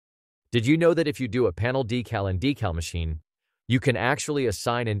Did you know that if you do a panel decal in DECALmachine, you can actually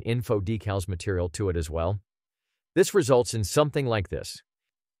assign an info decals material to it as well? This results in something like this.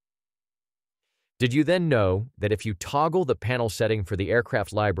 Did you then know that if you toggle the panel setting for the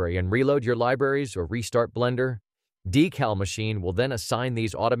aircraft library and reload your libraries or restart Blender, DECALmachine will then assign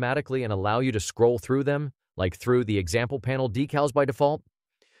these automatically and allow you to scroll through them, like through the example panel decals by default?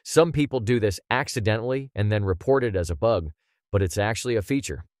 Some people do this accidentally and then report it as a bug, but it's actually a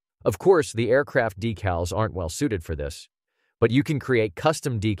feature. Of course, the aircraft decals aren't well suited for this, but you can create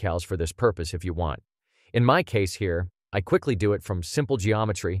custom decals for this purpose if you want. In my case here, I quickly do it from simple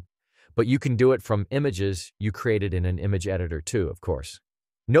geometry, but you can do it from images you created in an image editor too, of course.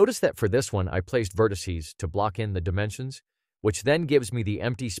 Notice that for this one, I placed vertices to block in the dimensions, which then gives me the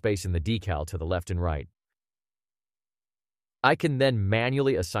empty space in the decal to the left and right. I can then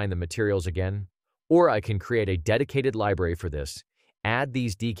manually assign the materials again, or I can create a dedicated library for this, add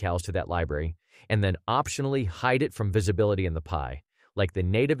these decals to that library, and then optionally hide it from visibility in the pie, like the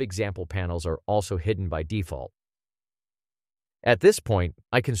native example panels are also hidden by default. At this point,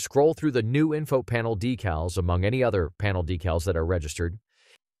 I can scroll through the new info panel decals among any other panel decals that are registered,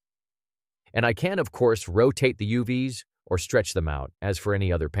 and I can, of course, rotate the UVs or stretch them out, as for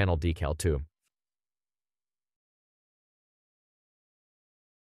any other panel decal too.